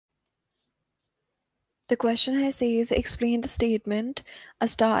The question here says, explain the statement, a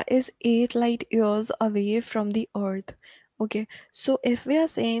star is 8 light years away from the Earth. Okay, so if we are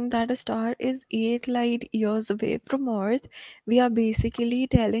saying that a star is 8 light years away from Earth, we are basically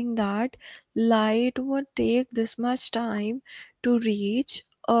telling that light would take this much time to reach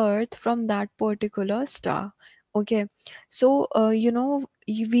Earth from that particular star. Okay, so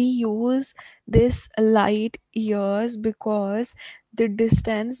we use this light years because the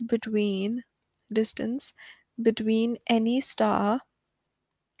distance between any star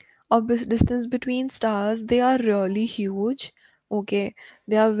or distance between stars, they are really huge. Okay,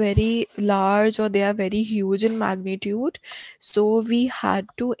 they are very large or they are very huge in magnitude, so we had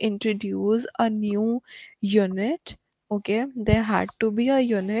to introduce a new unit. Okay, there had to be a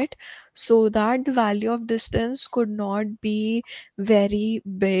unit so that the value of distance could not be very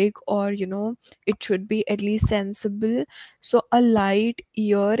big, or it should be at least sensible. So a light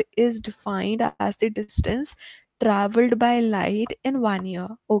year is defined as the distance traveled by light in 1 year.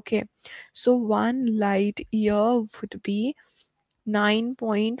 Okay, so one light year would be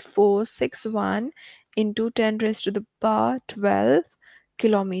 9.461 into 10 raised to the power 12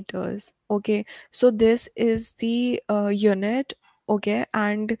 kilometers. Okay, so this is the unit. Okay,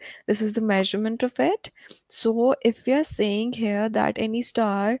 and this is the measurement of it. So if we are saying here that any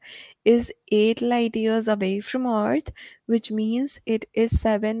star is 8 light years away from Earth, which means it is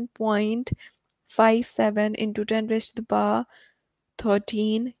 7.57 into 10 raised to the power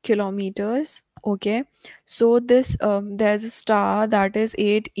 13 kilometers. Okay, so this there's a star that is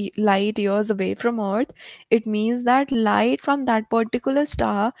 8 light years away from Earth. It means that light from that particular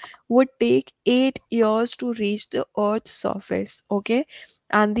star would take 8 years to reach the Earth's surface. Okay,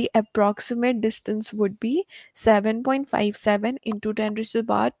 and the approximate distance would be 7.57 into 10 raised to the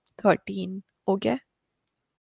power 13. Okay.